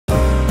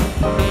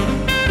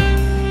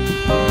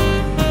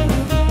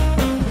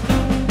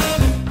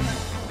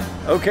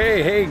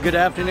Okay, hey, good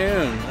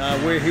afternoon.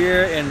 We're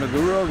here in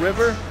Roastery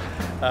River,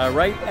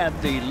 right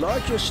at the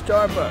largest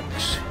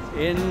Starbucks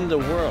in the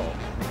world.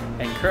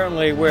 And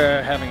currently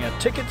we're having a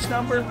tickets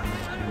number.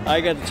 I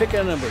got the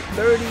ticket number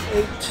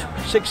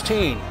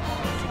 3816.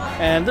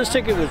 And this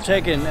ticket was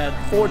taken at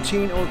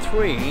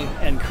 14:03,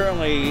 and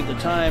currently the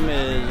time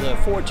is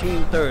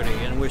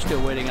 14:30, and we're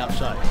still waiting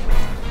outside.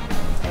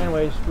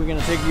 Anyways, we're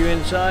going to take you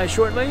inside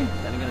shortly,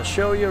 and I'm going to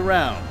show you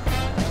around.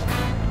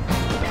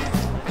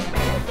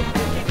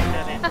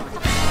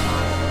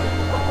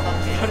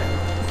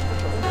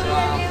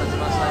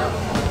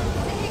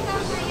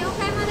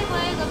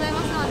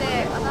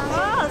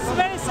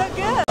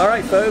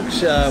 Alright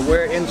folks,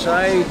 we're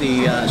inside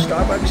the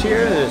Starbucks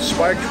here, the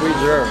Sparks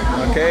Reserve,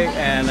 okay?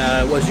 And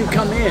as you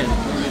come in,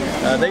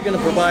 they're going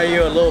to provide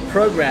you a little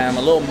program,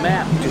 a little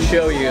map to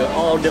show you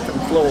all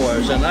different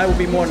floors. And I will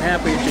be more than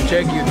happy to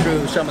take you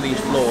through some of these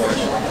floors,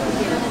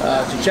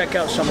 to check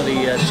out some of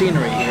the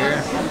scenery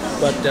here.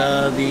 But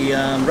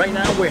right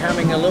now we're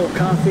having a little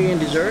coffee and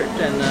dessert,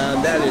 and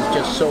that is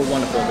just so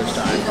wonderful this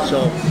time.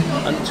 So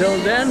until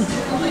then,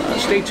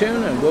 stay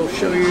tuned and we'll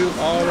show you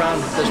all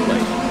around this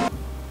place.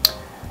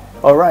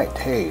 Alright,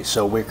 hey,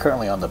 so we're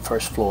currently on the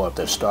first floor of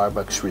the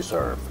Starbucks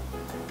Reserve.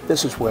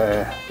 This is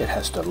where it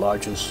has the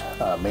largest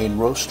main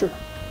roaster,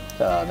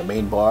 the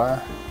main bar.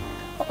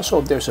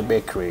 Also, there's a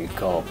bakery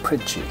called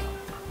Princi.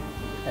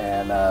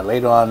 And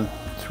later on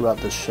throughout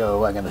the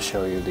show, I'm going to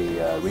show you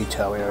the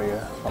retail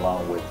area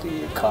along with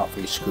the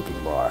coffee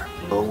scooping bar.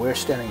 So we're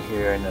standing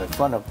here in the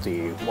front of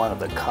one of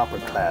the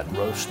copper-clad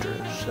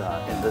roasters.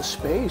 In this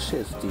space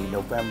is the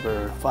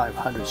November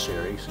 500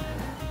 series.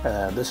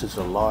 This is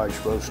a large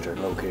roaster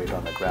located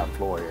on the ground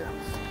floor here.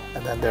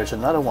 And then there's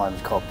another one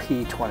called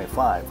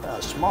P25, a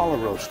smaller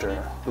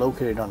roaster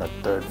located on the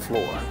third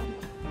floor.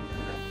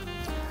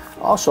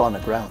 Also on the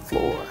ground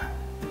floor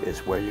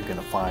is where you're going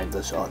to find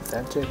this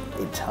authentic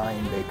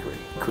Italian bakery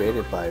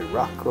created by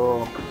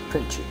Rocco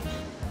Princi.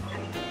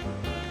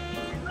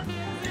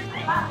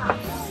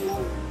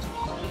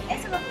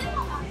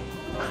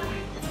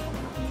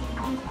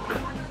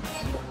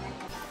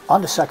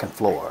 On the second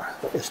floor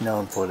is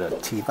known for the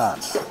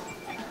Tivana.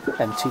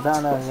 And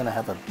Tivana is going to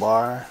have a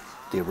bar,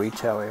 the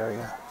retail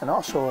area, and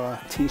also a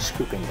tea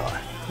scooping bar.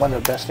 One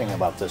of the best things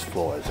about this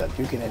floor is that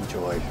you can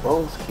enjoy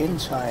both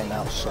inside and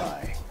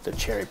outside the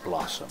cherry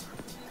blossom.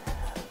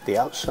 The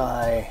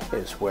outside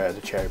is where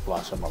the cherry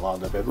blossom along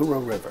the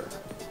Roastery River.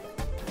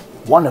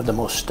 One of the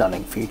most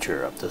stunning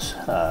features of this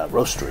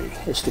roastery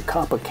is the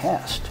copper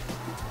cast.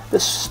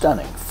 This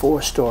stunning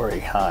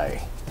 4-story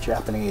high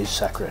Japanese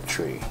sakura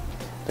tree.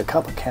 The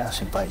copper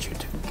cast invites you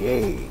to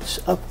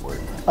gaze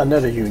upward.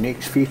 Another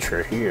unique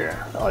feature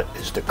here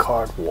is the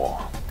card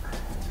wall,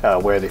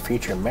 where they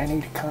feature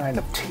many kinds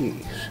of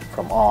teas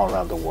from all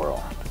around the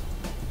world.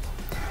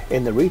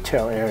 In the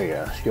retail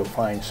areas, you'll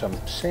find some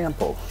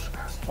samples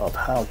of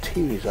how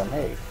teas are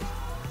made.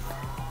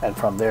 And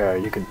from there,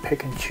 you can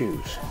pick and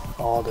choose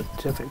all the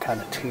different kind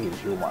of teas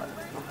you want.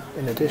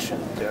 In addition,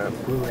 their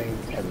brewing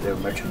and their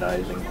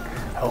merchandising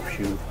helps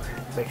you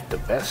make the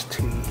best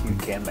tea you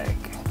can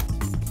make.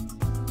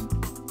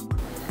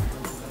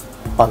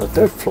 On the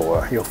third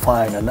floor, you'll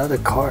find another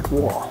card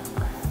wall.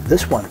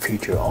 This one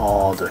features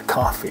all the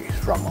coffees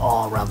from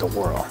all around the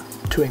world,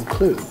 to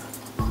include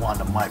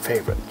one of my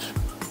favorites.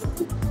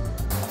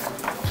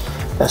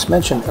 As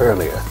mentioned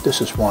earlier, this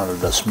is one of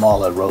the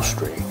smaller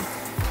roastery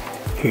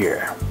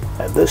here.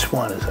 And this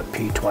one is a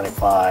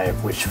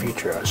P25, which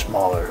features a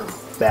smaller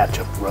batch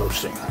of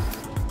roasting.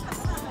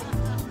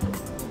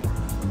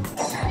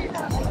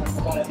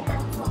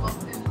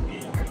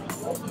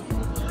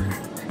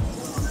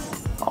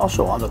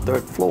 Also on the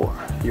third floor,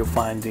 you'll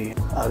find the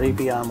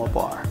Arrabbiamo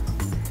bar.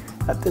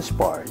 At this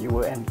bar, you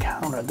will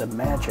encounter the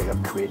magic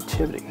of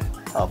creativity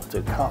of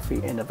the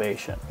coffee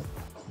innovation.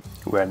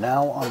 We're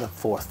now on the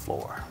fourth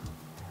floor.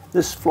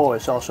 This floor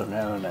is also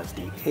known as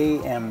the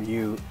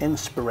AMU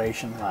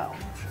Inspiration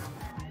Lounge.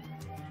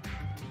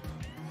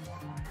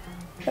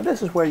 And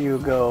this is where you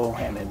go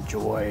and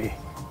enjoy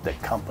the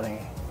company,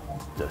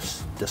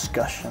 this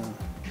discussion,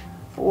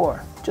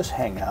 or just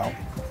hang out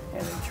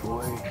and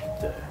enjoy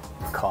the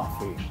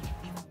coffee.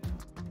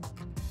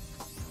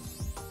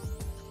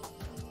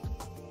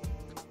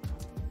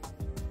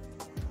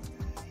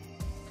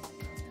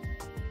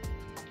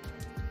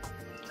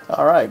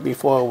 Alright,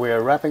 before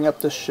we're wrapping up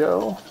the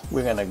show,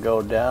 we're going to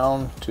go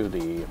down to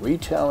the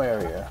retail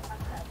area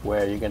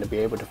where you're going to be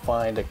able to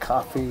find a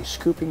coffee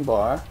scooping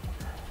bar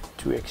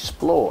to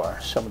explore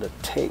some of the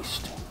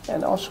taste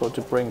and also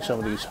to bring some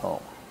of these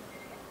home.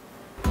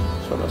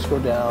 So let's go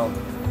down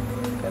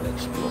and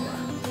explore.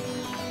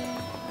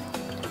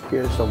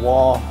 Here's the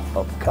wall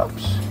of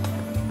cups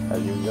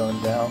as you're going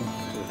down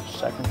to the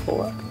second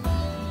floor.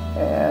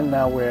 And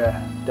now we're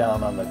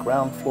down on the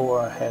ground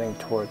floor heading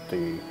toward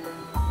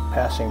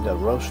passing the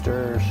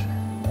roasters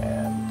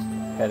and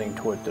heading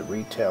toward the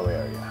retail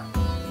area.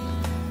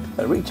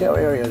 The retail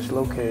area is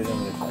located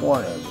in the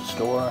corner of the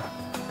store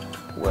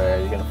where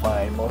you're going to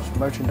find most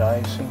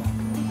merchandising,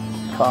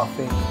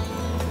 coffee,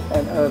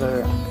 and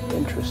other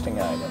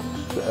interesting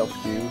items. to help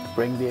you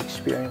bring the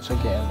experience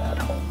again at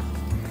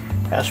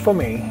home. As for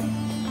me,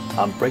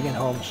 I'm bringing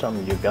home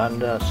some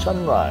Uganda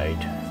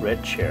Sunride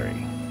Red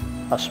Cherry,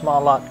 a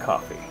small lot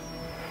coffee.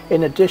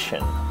 In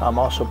addition, I'm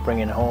also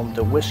bringing home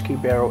the Whiskey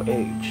Barrel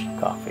Aged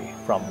coffee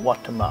from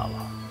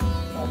Guatemala.